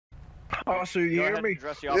Officer, you hear me?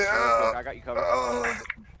 Address the officer real quick. I got you covered.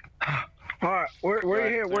 Alright, where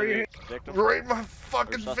you hit? Where you hit? Victim? Right in my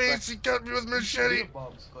fucking face, he cut me with machete.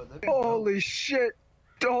 Holy shit!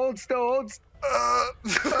 Hold.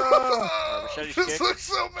 This looks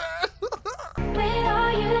so bad. Where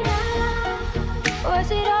are you now?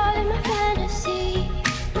 Was it all in my fantasy?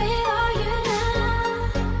 Where are you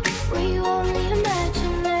now? Were you only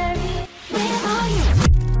imaginary? Where are you?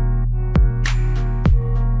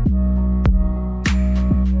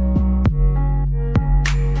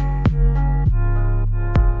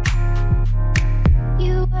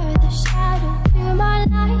 You were the shadow to my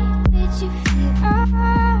light. Did you feel us?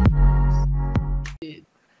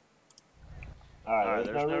 Alright,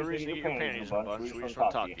 There's no reason to get your panties unbunched. We just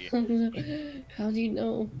want to talk to you. How do you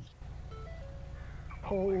know?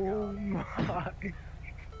 Oh my.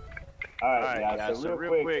 Alright, guys, so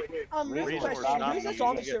real quick. Reason Question, we're stopping who's you, this you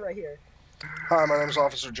officer right here? Hi, my name is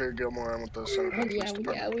Officer Jay Gilmore. I'm with the Center Oh, Police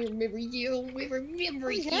Department. yeah, we remember you. We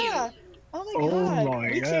remember you. Yeah. Oh my Oh god. my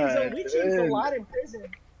we God, changed a dude. lot in prison.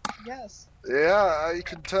 Yes. Yeah, you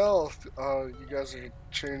can tell. You guys have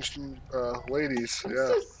changed, ladies. I'm Yeah.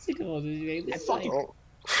 so sick of all this, man. This is like,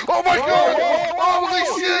 Oh my god! Holy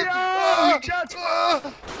shit! Oh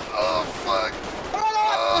fuck!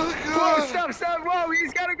 Oh god! Stop! Whoa!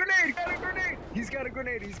 He's got a grenade! He's got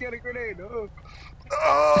a grenade! Oh.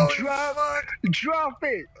 Oh Drop it! Drop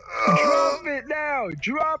it now! I'm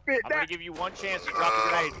gonna give you one chance to drop the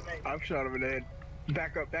grenade. I'm shot him in the head.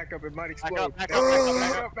 Back up, it might explode. Back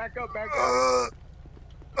up. Back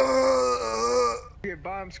up. Get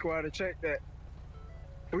bomb squad to check that.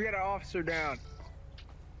 We got an officer down.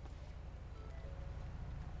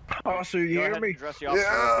 Officer, you hear me? Address the officer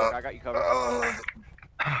real quick. I got you covered.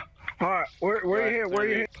 Alright, where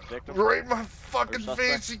you hit? Victim? Right in my fucking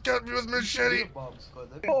face, he cut me with machete.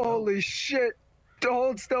 Holy shit!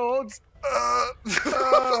 Hold.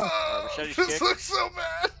 Machete's This kicked. looks so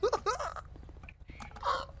bad.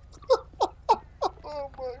 Oh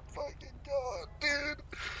my fucking god, dude.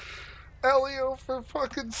 Elio for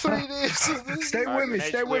fucking 3 days. Stay with me.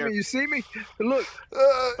 You see me? Look,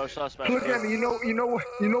 No suspect. look at me. You know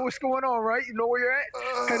what's going on, right? You know where you're at?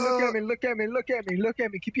 Hey, look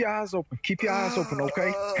at me. Keep your eyes open,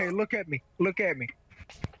 okay? Hey, look at me.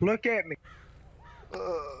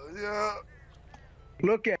 Yeah.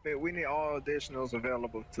 Look at me. We need all additionals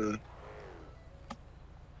available to.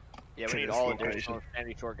 Yeah, we to need this all location. additional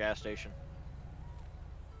Sandy Shore gas station.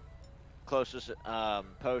 Closest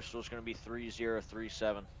postal is going to be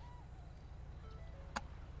 3037.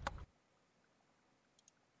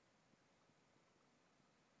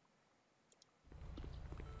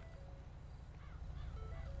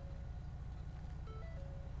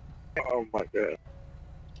 Oh my god.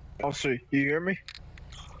 Officer, you hear me?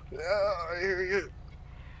 Yeah, I hear you.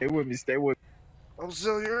 Stay with me. I'm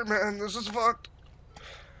still here, man. This is fucked.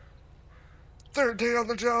 Third day on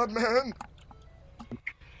the job, man.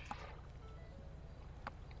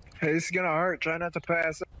 Hey, this is gonna hurt. Try not to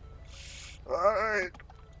pass. Alright.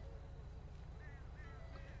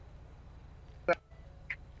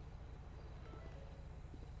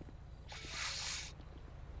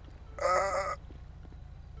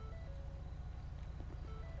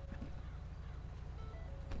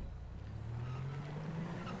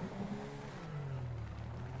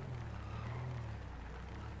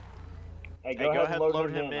 hey, Go ahead and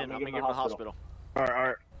load him in. I'm going to give him the hospital.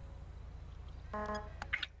 Alright.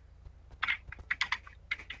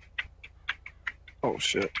 Oh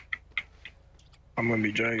shit. I'm gonna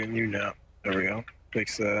be dragging you now. There we go.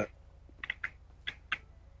 Fix that.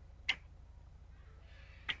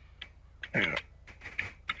 Yeah.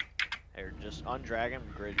 Here, just undrag him,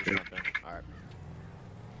 grid or something. Alright.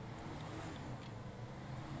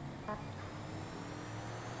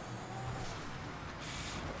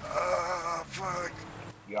 Fuck.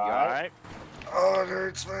 You You alright? alright? Oh, it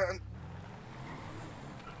hurts, man.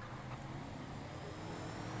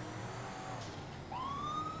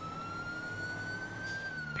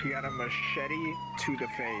 He got a machete to the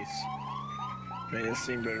face. Man, it's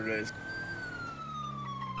seen better days.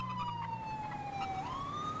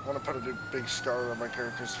 I want to put a big scar on my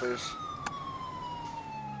character's face.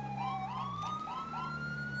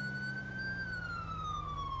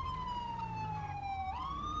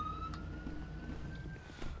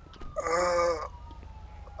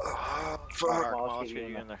 Fuck. Alright, come on, let's get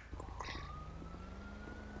you in there.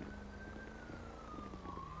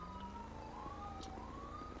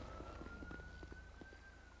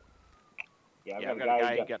 Yeah, Yeah, I've got a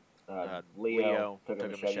guy who got Leo took a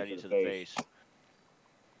machete to the face.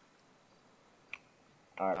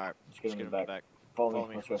 Alright, Alright, just get him in back. the back. Follow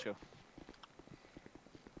me, let's go.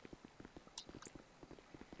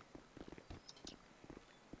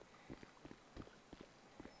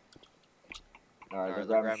 Alright, they're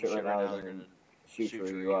grabbing shit right now. They're gonna shoot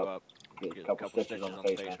you up. Get a couple stitches on the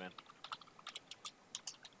face, man.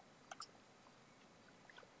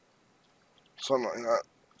 Something like that.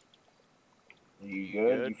 You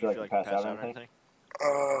good? You feel like you passed out or anything?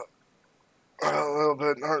 A little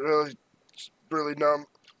bit, not really. Just really numb.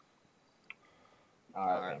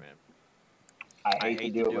 Alright, man. I hate to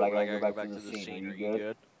do it, but I gotta go back to the scene. Are you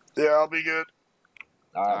good? Yeah, I'll be good.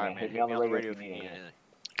 Alright, man. Hit me on the radio if you need anything.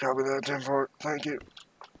 Copy that, 10-4. Thank you.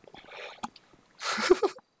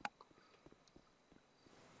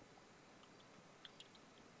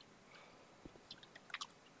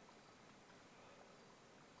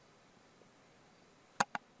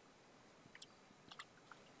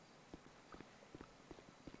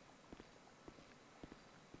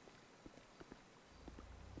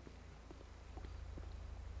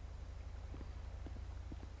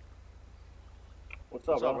 What's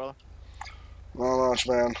up, brother? Not much,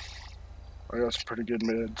 man. I got some pretty good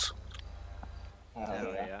mids.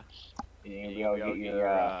 Hell yeah. You gonna be able to get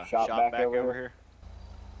your shop back over here?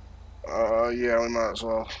 Yeah, we might as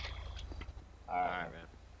well. Alright, man.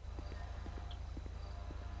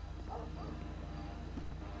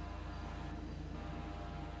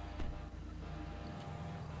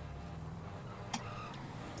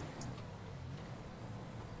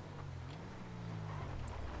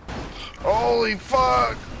 Holy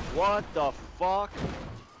fuck! What the fuck?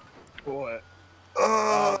 What?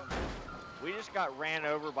 We just got ran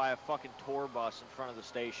over by a fucking tour bus in front of the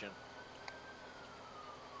station.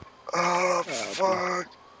 Oh, fuck.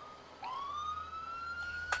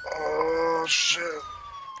 Oh, shit.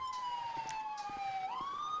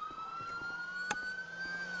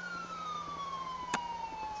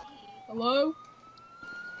 Hello?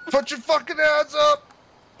 Put your fucking hands up!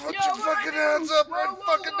 Put your fucking hands up right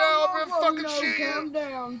fucking now! I'm gonna fucking shoot you! Calm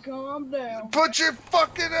down, calm down. Put your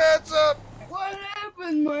fucking hands up! What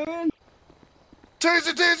happened, man?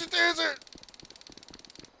 Taser, taser, taser!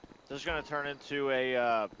 This is gonna turn into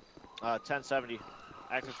a 1070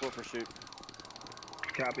 active full pursuit.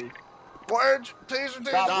 Copy. Large, taser,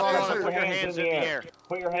 taser, taser! Put your hands in the air.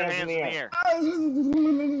 Put your hands in the air.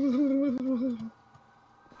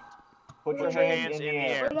 Put your hands in the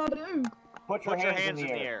air. What'd I do? Put your hands in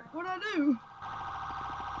the air. What'd I do?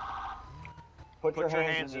 Put your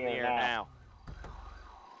hands in the air now.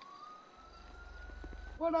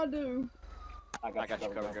 What'd I do? I got you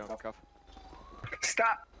covered, go. Cuff.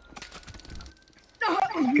 Stop.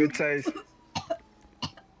 Good taste.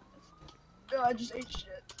 I just ate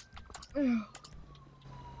shit. Give me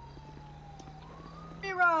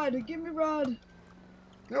a ride. Give me a ride.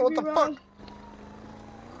 Yo, what the fuck?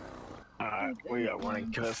 Alright, we got one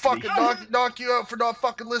in custody. Fucking knock you out for not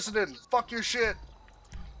fucking listening. Fuck your shit.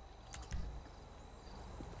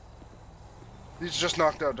 He's just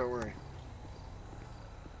knocked out, don't worry.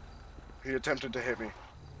 He attempted to hit me.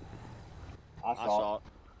 I saw it.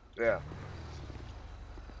 Yeah.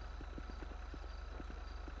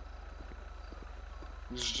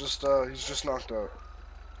 He's just knocked out.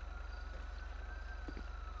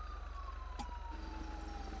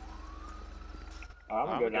 I'm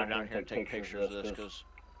gonna go down here and take pictures of this because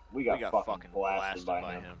we got fucking blasted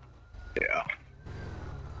by him. Yeah.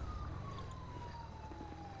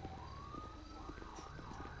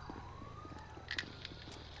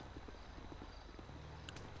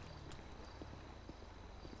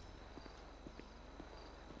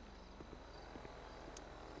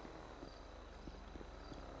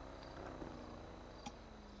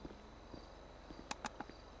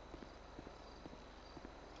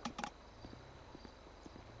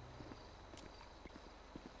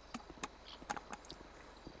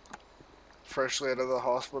 Freshly out of the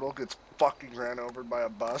hospital, gets fucking ran over by a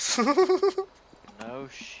bus. No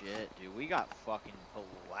shit, dude. We got fucking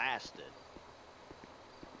blasted.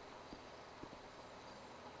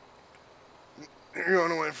 You're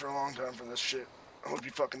going away for a long time for this shit. I hope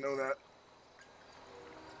you fucking know that.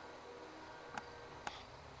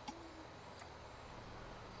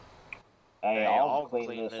 Hey, I'll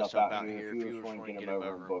clean this up out here if you just want to get him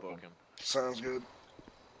over and book him. Sounds good.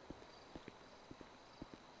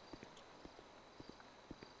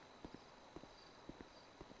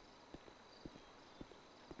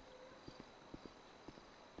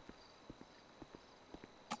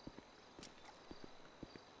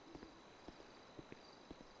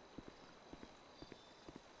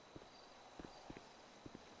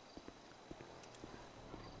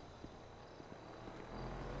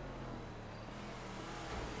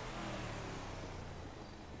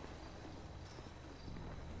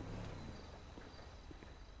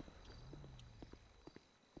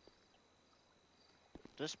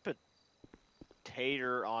 This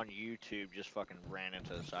Tater on YouTube just fucking ran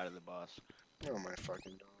into the side of the bus. Oh my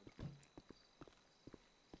fucking god.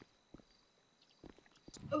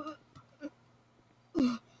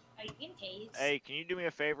 Hey, can you do me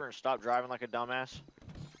a favor and stop driving like a dumbass?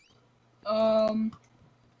 Hello?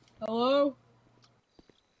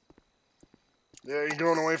 Yeah, you're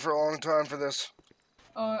going away for a long time for this.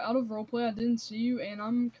 Out of roleplay, I didn't see you, and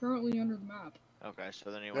I'm currently under the map. Okay,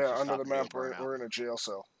 so then he wants Yeah, to under stop the map, burnout. we're in a jail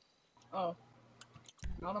cell. Oh.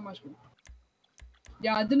 Not on my screen.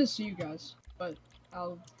 Yeah, I didn't see you guys, but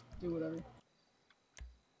I'll do whatever.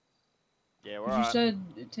 Yeah, we're 'Cause alright.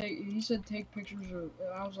 he said take pictures, or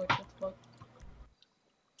I was like, what the fuck?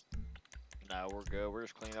 No, we're good. We're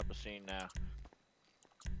just cleaning up a scene now.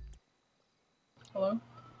 Hello?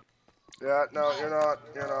 Yeah, no, you're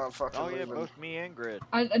not fucking Oh yeah, leaving. both me and Grid.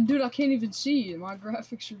 Dude, I can't even see. My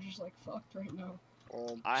graphics are just like fucked right now.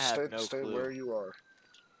 Well, I have no stay clue. where you are,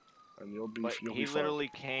 and you'll be But fine. he literally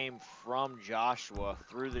came from Joshua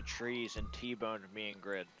through the trees and T-boned me and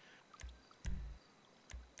Grid.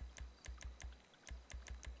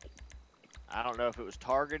 I don't know if it was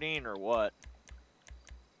targeting or what.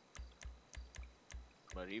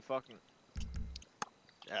 But he fucking...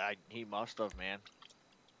 he must have, man.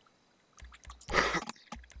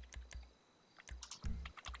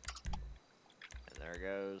 And there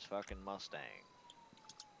goes fucking Mustang.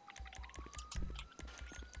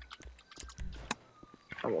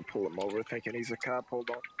 I'm gonna pull him over thinking he's a cop. Hold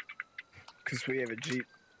on. Because we have a Jeep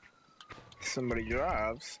somebody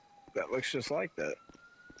drives that looks just like that.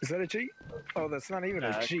 Is that a Jeep? Oh, that's not even No,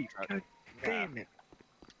 a that's a Jeep. truck. God damn it.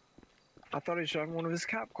 I thought he shot one of his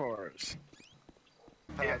cop cars.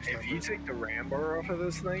 Yeah, if you take the Rambo off of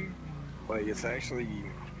this thing, like, it's actually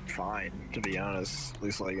fine, to be honest. At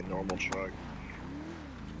least like a normal truck.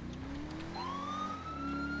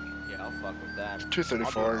 Yeah, I'll fuck with that.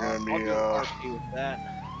 234 are gonna be, I'll do an RP with that.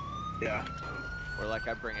 Yeah. Or like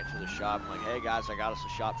I bring it to the shop and like, hey guys, I got us a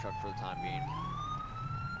shop truck for the time being.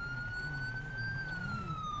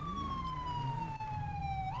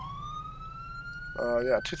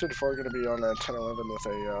 Yeah, 234 gonna be on a 1011 with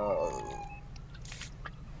a,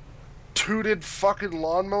 tooted fucking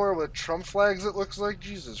lawnmower with Trump flags, it looks like.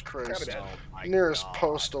 Jesus Christ. Oh my Nearest God.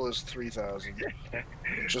 postal is 3,000.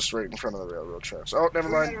 Just right in front of the railroad tracks. Oh, never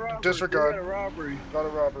We got mind. a robbery. Disregard. We got a robbery. Not a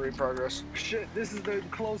robbery in progress. Shit, this is the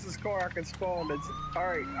closest car I can spawn. It's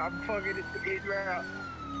alright. I'm fucking it route.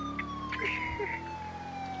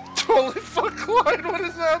 Holy fuck, Clyde, what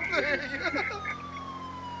is that thing?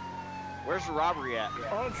 Where's the robbery at?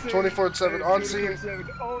 On scene. 24/7 on scene. 24/7.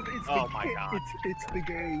 Oh, it's Oh the my God. It's the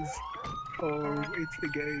gays. Oh, it's the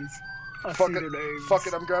gays. I Fuck see it. their names. Fuck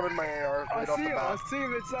it, I'm grabbing my AR I right off see the him. I bat. see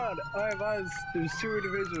him inside. I have eyes. There's two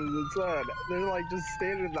individuals inside. They're like just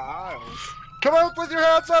standing in the aisles. Come out with your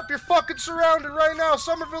hands up! You're fucking surrounded right now!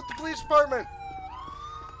 Somerville, the police department!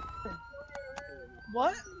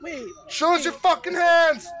 What? Wait. Show us your fucking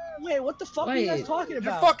hands! Wait, what the fuck are you guys Wait. talking You're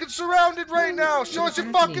about? fucking surrounded right now! Show us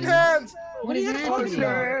your fucking hands! What is you happening? talking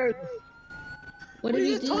about? What What did are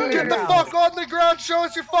he you do? talking Get the about? fuck on the ground! Show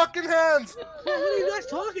us your fucking hands! What are you guys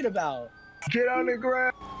talking about? Get on the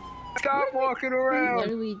ground. Stop walking What around.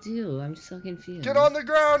 did we do? I'm so confused. Get on the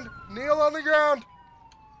ground! Kneel on the ground!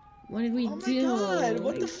 What did we Oh my do? God, Oh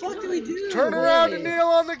what my the fuck did we God. do? Turn around and Wait. kneel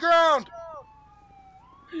on the ground!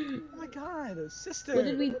 Oh my God, sister. What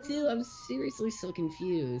did we do? I'm seriously so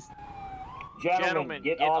confused. Gentlemen,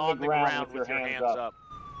 get on the ground with your hands up.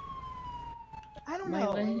 I don't My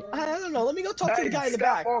know. leg. I don't know. Let me go talk to Hey, the guy in the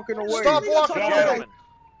stop back. walking away. Stop walking Talk to the away! guy. Gentlemen,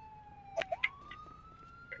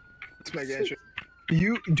 Let's make entry.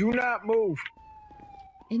 You do not move.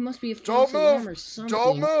 It must be a Don't false alarm move! or something.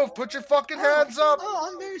 Don't move! Put your fucking hands up! Oh,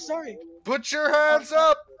 I'm very sorry. Put your hands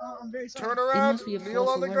up! Oh, I'm very sorry. Turn It around, must be a kneel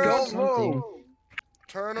false on the alarm or ground. something.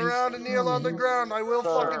 Turn I'm around and kneel on the coming. ground. I will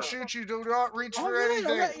Sir. fucking shoot you. Do not reach for Alright,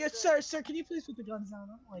 anything. alright. Yes, sir, can you please put the guns down?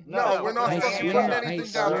 Like, No, we're not I fucking swear, putting I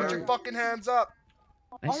anything down. Put swear. your fucking hands up.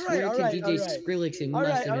 I Alright, swear alright, to DJ alright. Skrillex, it must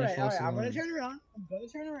Alright, have been a alright, false alright. I'm alarm. gonna turn around. I'm gonna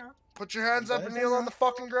turn around. Put your hands up and kneel on the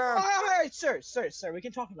fucking ground. Alright, sir. We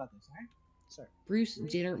can talk about this, alright? Sir. Bruce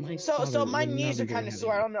Jenner, my So father my would knees never are kind of have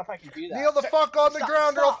sore. I it. don't know if I can do that. Kneel the Sir, fuck on the stop,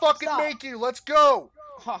 ground or I'll stop, fucking stop. make you. Let's go.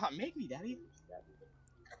 Make me, daddy.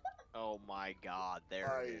 oh my God,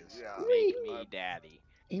 there it is. Yeah. Make me daddy.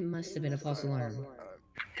 It must have been a false alarm.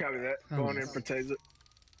 Copy that. Go on in Promise. for taser.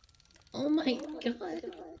 Oh my god.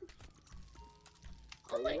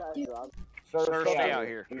 Oh my god. Sir, stay out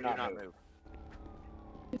here. Do not move.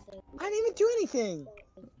 I didn't even do anything.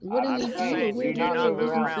 What I'm did we saying, do? We're do not doing move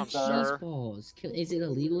looking around, for sir. cheese balls. Is it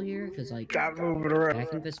illegal here? Because like Stop moving around.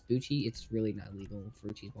 back in Vespucci, it's really not legal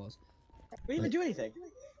for cheese balls. We didn't even do anything.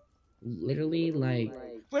 Literally, like,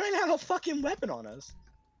 We don't even have a fucking weapon on us.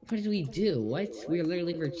 what did we do? What? We are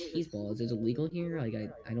literally for cheese balls. Is it illegal here? Like,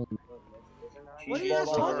 I don't. What are you guys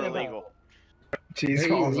talking about? Illegal. Cheese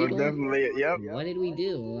Very balls are illegal? definitely yep. What did we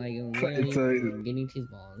do? Like, It's literally a getting cheese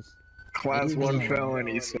balls. class Big 1 deal.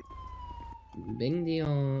 felony. So Big deal.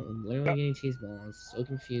 Literally getting cheese balls. So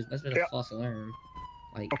confused. That's been a Yeah. false alarm.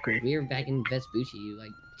 Like, Okay. we were back in Vespucci.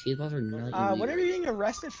 Like, cheese balls are not illegal. What are you being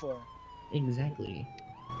arrested for? Exactly.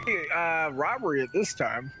 robbery at this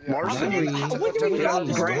time. Yeah. Larceny. What did we rob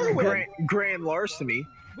the store with? Grand larceny.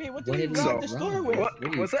 Wait, what What did we did rob we the rob? store with? What? What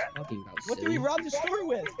are you What's that? talking about, What did we silly? rob the store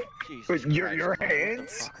with? Jesus Wait, your Christ, hands? What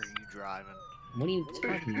the fuck are you driving? What are you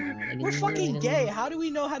talking about? Like, We're you fucking literally gay. don't- How do we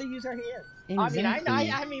know how to use our hands?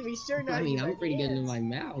 Exactly. I mean, we sure know. I how to mean, use I'm our pretty good in hands. my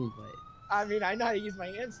mouth, but I mean, I know how to use my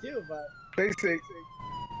hands too, but. Basic.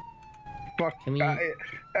 Fuck. Can we-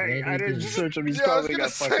 Hey, I do? didn't search him. He's Yeah, I was probably gonna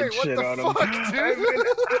got fucking say, what shit the on him. fuck, dude?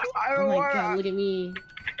 I oh don't my want. god, look at me.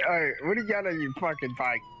 Alright, what do you got on your fucking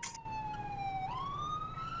bike?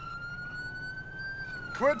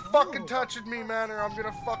 Quit fucking touching me, man, or I'm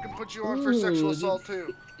gonna fucking put you on for sexual Ooh, assault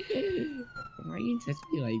too. Why are you touching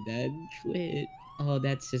me like that? Quit. Oh,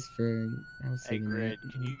 that's just for. I was Hey, saving Grid,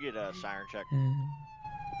 that. can you get a siren check?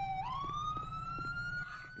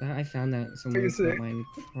 I found that somewhere. Is it? My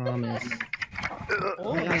promise. Oh,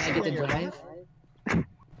 Oh my god, I get to drive?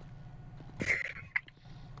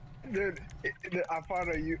 Dude, I found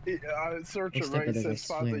a search Next him, right? He episode, I says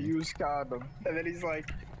found a swear. used condom. And then he's like,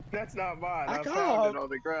 that's not mine. I Back found it up. on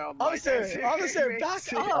the ground. Officer, Like, that officer, shit back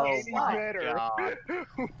makes it up. any Oh, better. God.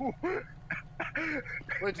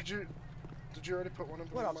 Wait, did you already put one in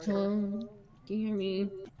What my up, car? Hello? Do you hear me?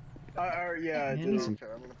 Yeah, I Yeah, did. listen.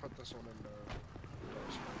 Okay, I'm gonna put this one in.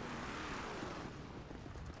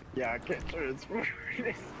 Yeah, I can't transfer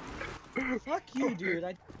this. Fuck you,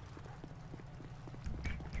 dude.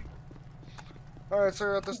 Alright,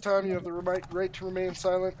 sir, at this time you have the right to remain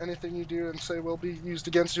silent. Anything you do and say will be used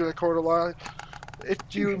against you in a court of law. If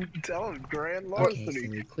you... Tell him, grand Okay, larceny.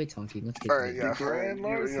 silly, quit talking. Let's get Alright, to yeah, it. Grand you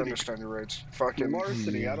larceny. understand your rights. Fucking...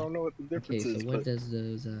 Larceny, I don't know what the Okay, difference so is, what but does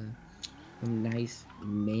those nice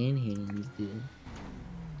man hands do?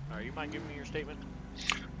 Are you mind giving me your statement?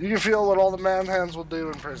 You can feel what all the man hands will do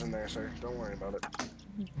in prison there, sir. Don't worry about it.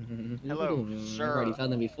 Hello, Ooh, sir. I've already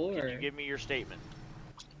found them before. Can you give me your statement?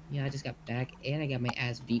 Yeah, I just got back and I got my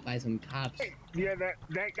ass beat by some cops. yeah, that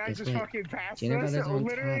guy Guess just what? fucking passed Jenna us. Brothers on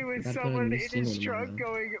Literally top. with We gotta put a someone new in his single truck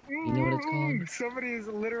tomorrow. going, You know what it's called? Somebody is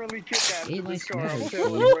literally kidnapped Hey, in this like car. I'm Smash,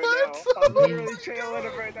 tailing dude. him right now. I'm literally tailing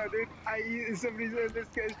him right now, dude. Somebody's in this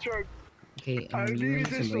guy's truck. Okay, I you need want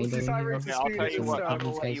some additional rainbow in sirens here? to I'll speed tell us you what, up. I'm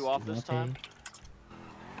gonna let you off this Latte? time.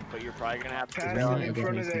 But you're probably gonna have to Passing Yeah, in I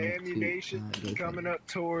front of the definitely see, ammunition, go for coming it. up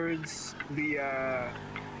towards the Yeah,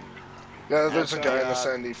 there's a Okay, guy in the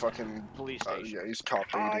sandy fucking... police station. yeah, he's cop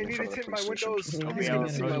Oh, I dating in need front to of the tint my police station. windows. Well, I'm yeah, just yeah, gonna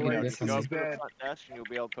see yeah, my yeah, legs. yeah, This Go yeah. is up to the bad. front desk and you'll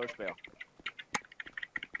be able to post bail.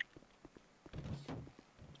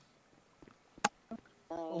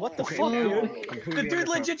 What the Okay, fuck, now, dude? completely The dude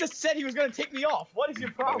undercover. legit just said he was gonna take me off. What is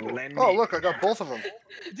your problem? Lend Oh, me. look, I got both of them.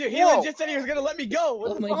 Dude, he Whoa. legit said he was gonna let me go.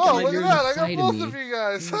 What Oh the my fuck? Oh, God, look you're at that, I got inside of both me. of you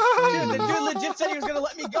guys. Dude, the dude legit said he was gonna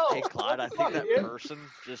let me go. Hey, Clyde, I think that dude? person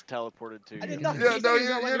just teleported to I did you. not. Yeah, He no, said he was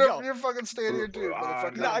gonna let me go. you're fucking staying here too,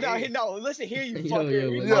 motherfucker. No, listen here, you Yo, fucker.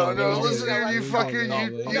 yo, You Yeah, fucker. no, You listen just here, got you let me fucker, go.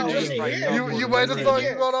 you No, just, listen here. you might have thought you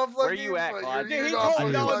Here. got off Where lucky, you at, but Clyde? Dude, you're he not told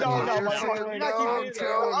fucking no, lucky. no, You're no, saying, you're not keeping it.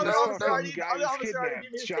 no, Other no, officer no. already, other officer already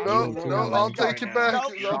gave me a Joshua statement. Lord No, Lord I'll right take you now. back. No, I'll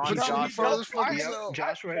put you in the farthest fucking Yep, cell.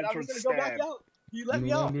 Joshua headed I'm towards just gonna go back stab. out. He let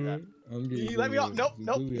me off. He let me off. Nope,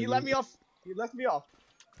 nope. He let me off. He left me off.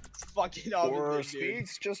 It's fucking Or obvious, dude.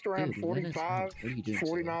 speeds just around Dude, let us 45, out. What are you doing,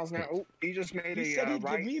 40 Sarah? miles an hour. Oh, he just made He a said he'd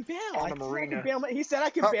right give me bail. on I the said I marina. could bail my. He said I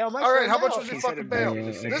could bail my. All right, how much out. was your He said fucking it bail? back.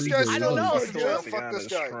 This guy's I don't know, fucking dude. jail. Fuck this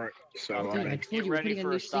guy. So, Dude, I Get told you we're ready putting a for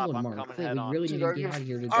new a stop. single, I'm Mark. coming Quick, head we on. really Dude, need I to get out of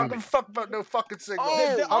here. don't give a fuck about no fucking signal.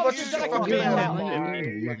 Oh, How much the is your officer fucking got bail? bail.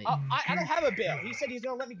 Love it. I don't have a bail. He said he's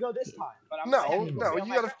gonna let me go this time. But I'm No, saying no, bail you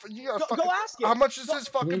my- gotta Go fucking. ask him. How much is his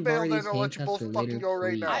Can we fucking borrow bail? Then these I'll let you handcuffs both for fucking later, go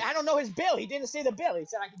right please? now. I don't know his bail. He didn't say the bail. He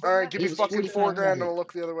said I could. All right, give me It's fucking 4 grand and 4500. I'll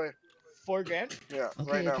look the other way. 4 grand. Yeah,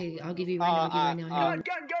 Okay, right now. okay, I'll give you right now. I'll give you right now.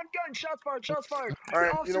 gun, shots fired, shots fired. All right,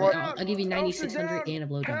 you Officer know what? down, I'll give you officer 9600 down, and a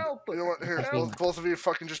blowjob. help. You know what? Here, Help. both of you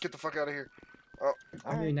fucking just get the fuck out of here.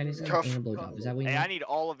 I'll give you 9600 Cuff. and a blowjob. Is that what you Hey, I want? need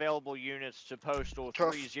all available units to postal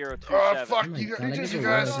Cuff. 3027. Oh, fuck, Oh my you God, I guys. never Guys.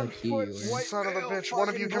 realized how cute you were. Son of a bitch, one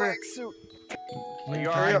of you come here.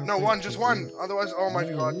 Yeah, Hurry up, no, okay, one, just okay. one. Otherwise, oh my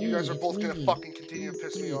Yeah, god, you guys yeah, are both it's gonna me. fucking continue to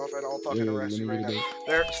piss me off and I'll fucking Yeah, arrest you let right me now. get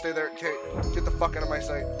There, stay there. Okay, get the fuck out of my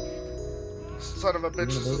sight. Son of a bitch,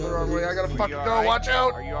 this is the blowjob, wrong way. I gotta Are fucking you go, alright? watch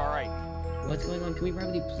out! Are you alright? What's going on? Can we ride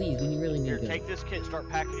with you, please? We really need Here, to. take this kit. Start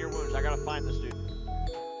packing your wounds. I gotta find this dude.